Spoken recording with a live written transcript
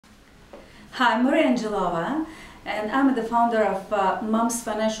Hi, I'm Maria Angelova, and I'm the founder of Mom's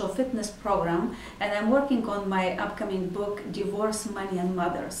Financial Fitness Program, and I'm working on my upcoming book, Divorce, Money and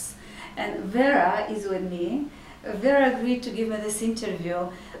Mothers. And Vera is with me. Vera agreed to give me this interview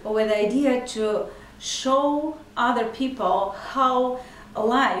with the idea to show other people how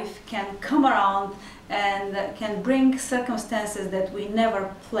life can come around and can bring circumstances that we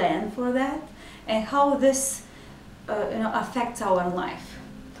never plan for that, and how this affects our life.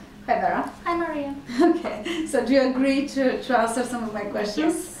 Hi Vera. Hi Maria. Okay, so do you agree to answer some of my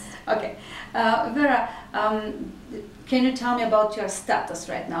questions? Yes. Okay. Vera, can you tell me about your status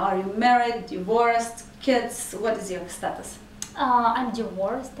right now? Are you married, divorced, kids? What is your status? I'm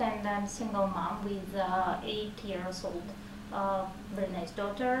divorced and I'm a single mom with 8 years old, very nice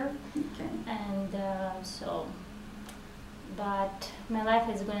daughter. Okay. And but my life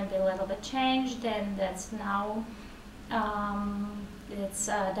is going to be a little bit changed, and that's now. It's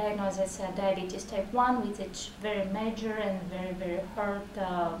diagnosed as diabetes type 1, which is very major and very hard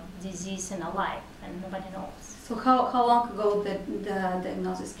disease in our life, and nobody knows. So how long ago the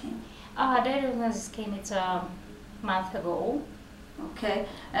diagnosis came? Diagnosis came a month ago. Okay,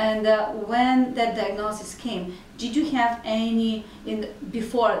 and when that diagnosis came, did you have any,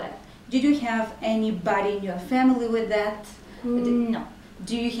 before that, did you have anybody in your family with that? No.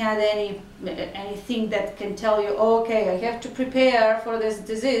 Do you have anything that can tell you, okay, I have to prepare for this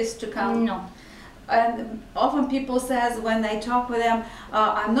disease to come? No. And often people says when I talk with them,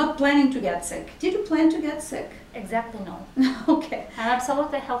 I'm not planning to get sick. Did you plan to get sick? Exactly no. Okay. An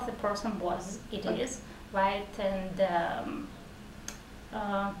absolutely healthy person was, it Okay. is, right? And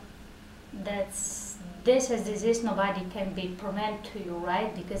this is disease nobody can be prevent to you,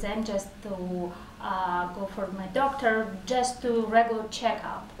 right? Because I'm just to go for my doctor just to regular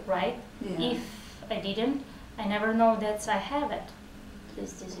checkup, right? Yeah. If I didn't, I never know that I have it,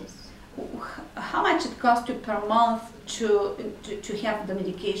 this disease. How much it costs you per month to have the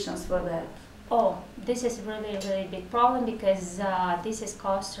medications for that? Oh, this is really big problem because this is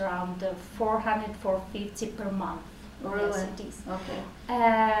cost around 400, 450 per month. Really? Yes, it is. Okay.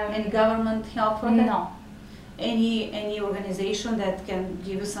 Any government help for that? No. Any organization that can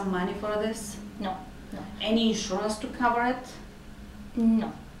give you some money for this? No. No. Any insurance to cover it?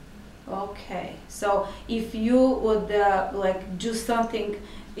 No. Okay. So if you would like do something,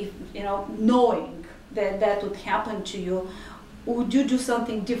 if knowing that that would happen to you, would you do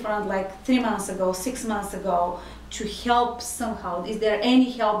something different like 3 months ago, 6 months ago to help somehow? Is there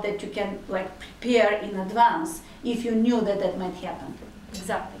any help that you can like prepare in advance if you knew that that might happen?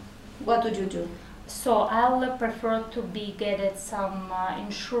 Exactly. What would you do? So I'll prefer to get some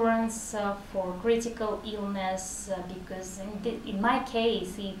insurance for critical illness because in my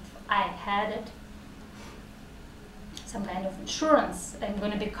case, if I had it, some kind of insurance, I'm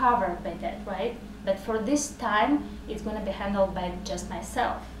going to be covered by that, right? But for this time, it's going to be handled by just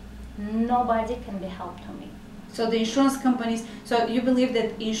myself. Nobody can be helped to me. So the insurance companies, so you believe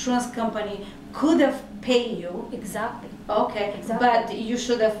that insurance company could have paid you? Exactly. Okay, Exactly. but you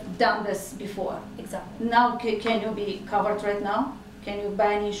should have done this before. Exactly. Now, can you be covered right now? Can you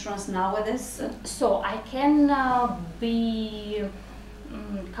buy any insurance now with this? So I can be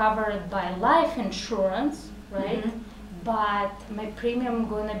covered by life insurance, right? Mhm. But my premium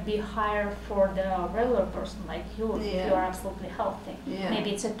gonna be higher for the regular person like you if Yeah. you are absolutely healthy. Yeah. Maybe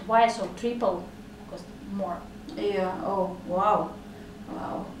it's a twice or triple cost more. Yeah. Oh, wow.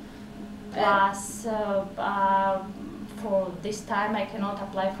 Wow. Plus, for this time I cannot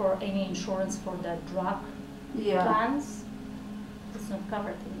apply for any insurance for the drug Yeah. plans. It's not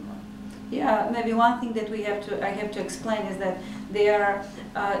covered anymore. Yeah. Maybe one thing that I have to explain is that there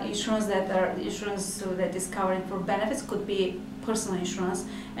are insurance that is covering for benefits could be personal insurance,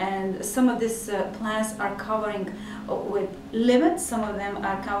 and some of these plans are covering with limits. Some of them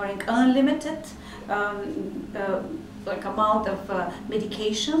are covering unlimited like amount of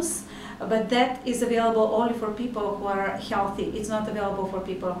medications. But that is available only for people who are healthy. It's not available for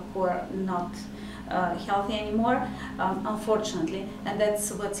people who are not healthy anymore, unfortunately, and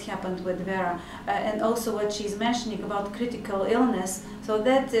that's what's happened with Vera. And also what she's mentioning about critical illness, so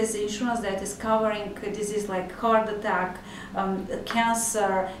that is insurance that is covering disease like heart attack,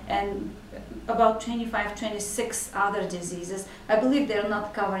 cancer, and about 25, 26 other diseases. I believe they're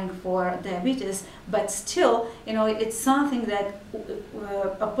not covering for diabetes, but still, it's something that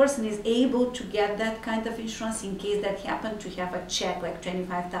a person is able to get that kind of insurance in case that happen to have a check like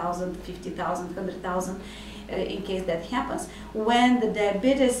 25,000, 50,000, 100,000. in case that happens. When the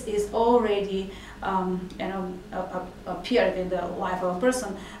diabetes is already appeared in the life of a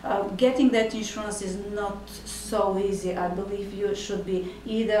person, getting that insurance is not so easy. I believe you should be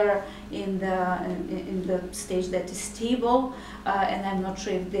either in the stage that is stable, and I'm not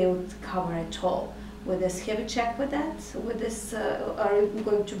sure if they would cover at all. With this, have you checked with that? With this, are you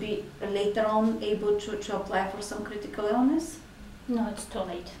going to be later on able to apply for some critical illness? No, it's too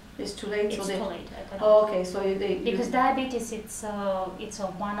late. It's too late. It's too late. Oh, okay. So because diabetes, it's a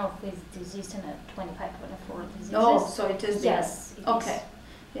one of these diseases in a 25-24 diseases. Oh, so it is. Yes. It okay. Is.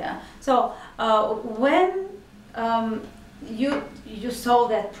 Yeah. So when you saw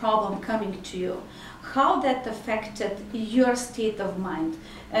that problem coming to you, how that affected your state of mind?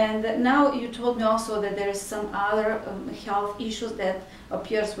 And now you told me also that there is some other health issues that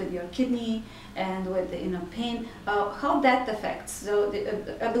appears with your kidney and with pain. How that affects? So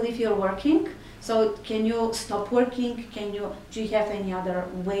I believe you're working. So can you stop working? Do you have any other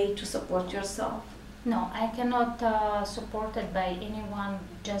way to support yourself? No, I cannot support it by anyone.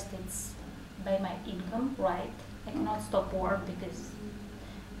 Just it's by my income, right? I cannot stop work because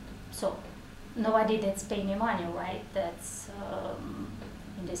nobody that's paying me money, right? That's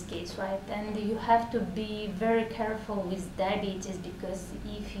in this case, right? And you have to be very careful with diabetes because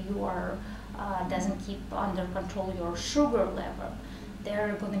if you are doesn't keep under control your sugar level, there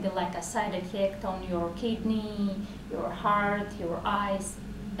are going to be like a side effect on your kidney, your heart, your eyes,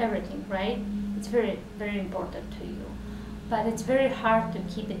 everything, right? It's very, very important to you. But it's very hard to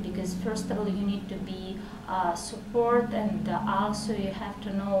keep it because first of all you need to be support, and also you have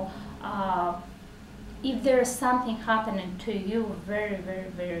to know if there's something happening to you very, very,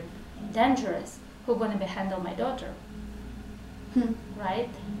 very dangerous, who's going to be handle my daughter, right?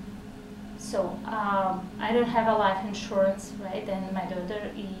 So I don't have a life insurance, right? And my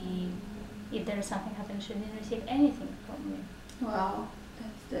daughter, if there's something happening, she didn't receive anything from me. Wow,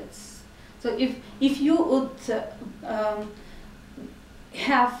 that's so. If you would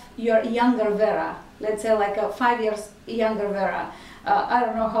have your younger Vera, let's say like a 5 years younger Vera. I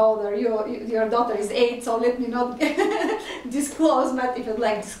don't know how old are you. Your daughter is 8, so let me not disclose, but if you'd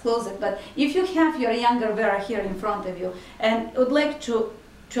like, disclose it. But if you have your younger Vera here in front of you and would like to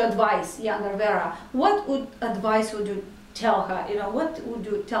advise younger Vera, what advice would you tell her? What would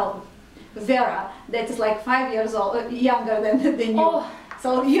you tell Vera that is like 5 years old, younger than you? Oh.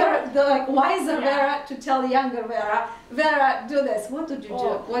 So you're the wiser Vera to tell younger Vera, Vera, do this. What would you do?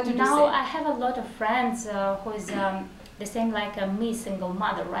 What did you say? Now I have a lot of friends who is the same like me, single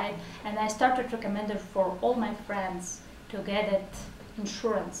mother, right? And I started to recommend it for all my friends to get it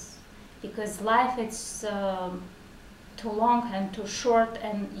insurance because life is too long and too short,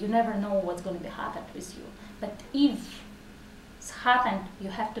 and you never know what's going to happen with you. But if it's happened, you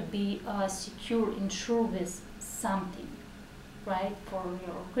have to be secure, insured with something, right? For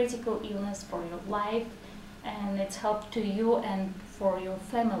your critical illness, for your life, and it's help to you and for your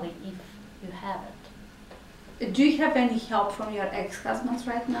family if you have it. Do you have any help from your ex-husbands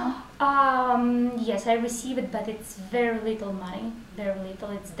right now? Yes, I receive it, but it's very little money, very little.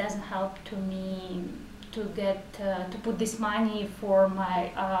 It doesn't help to me to get to put this money for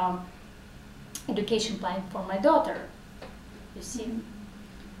my education plan for my daughter. You see.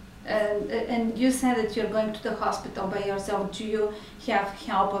 And you said that you're going to the hospital by yourself. Do you have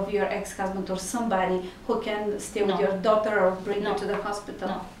help of your ex-husband or somebody who can stay with your daughter or bring you to the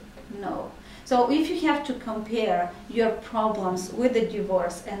hospital? No. So if you have to compare your problems with the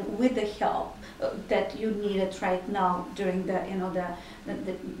divorce and with the help that you needed right now during the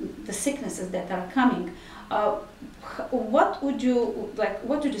sicknesses that are coming, what would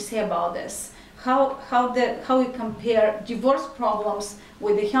you say about this? How you compare divorce problems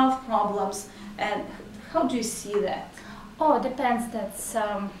with the health problems, and how do you see that? Oh, it depends. That's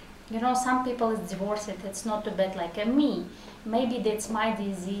some people is divorced. It's not too bad like me. Maybe that's my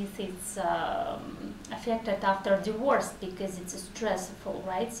disease. It's affected after divorce because it's a stressful,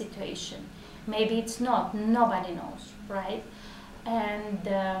 right, situation. Maybe it's not. Nobody knows, right? And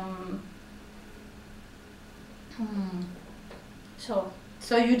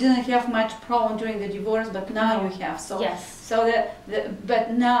So you didn't have much problem during the divorce, but now you have. So yes. So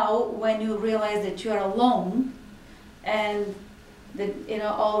but now when you realize that you are alone, and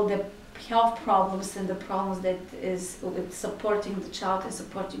all the health problems and the problems that is with supporting the child and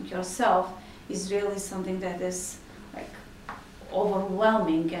supporting yourself is really something that is like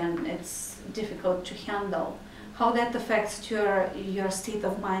overwhelming, and it's difficult to handle. How that affects your state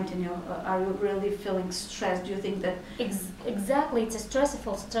of mind, and are you really feeling stressed? Do you think that exactly it's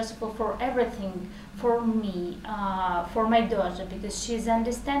stressful for everything, for me, for my daughter, because she's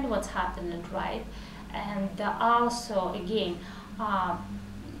understand what's happening, right? And also, again,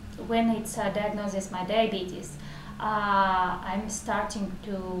 when it's diagnosed as my diabetes, I'm starting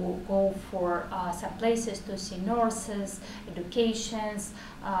to go for some places to see nurses, educations,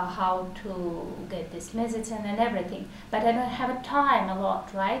 how to get this medicine and everything. But I don't have a time a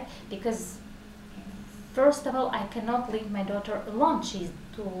lot, right? Because first of all, I cannot leave my daughter alone. She's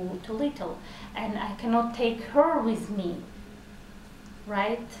too little, and I cannot take her with me,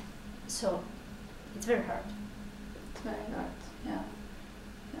 right? So it's very hard. It's very hard, yeah.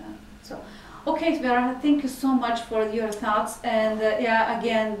 Yeah. So, okay, Vera, thank you so much for your thoughts. And yeah,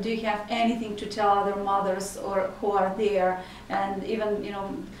 again, do you have anything to tell other mothers or who are there, and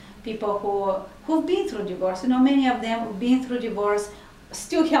even people who've been through divorce? Many of them have been through divorce,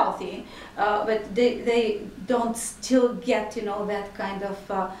 still healthy, but they don't still get that kind of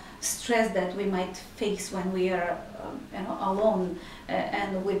stress that we might face when we are alone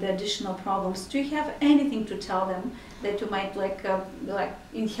and with additional problems. Do you have anything to tell them that you might like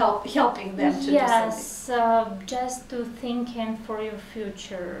in helping them to do something? Just to think and for your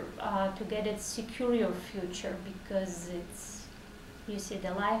future, to get it secure your future, because you see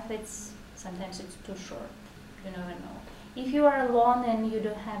the life, sometimes it's too short. You never know. If you are alone and you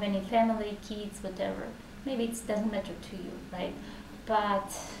don't have any family, kids, whatever, maybe it doesn't matter to you, right?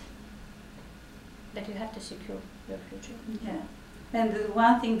 But you have to secure your future. Yeah. And the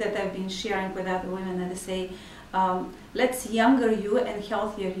one thing that I've been sharing with other women, that they say, let's younger you and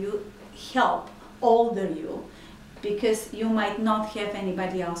healthier you help older you, because you might not have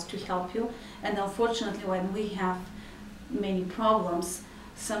anybody else to help you. And unfortunately, when we have many problems,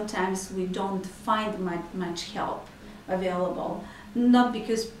 sometimes we don't find much help available. Not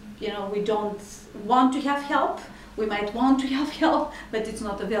because we don't want to have help. We might want to have help, but it's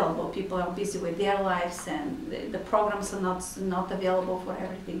not available. People are busy with their lives, and the programs are not available for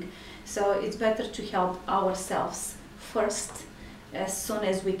everything. So it's better to help ourselves first, as soon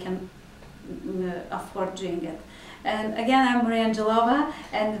as we can afford doing it. And again, I'm Maria Angelova,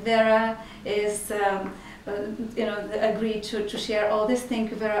 and Vera is agreed to share all this.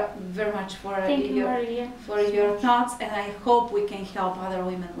 Thank you very much for your thoughts, and I hope we can help other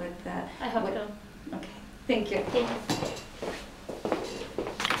women with. I hope so. Okay, thank you. Thank you.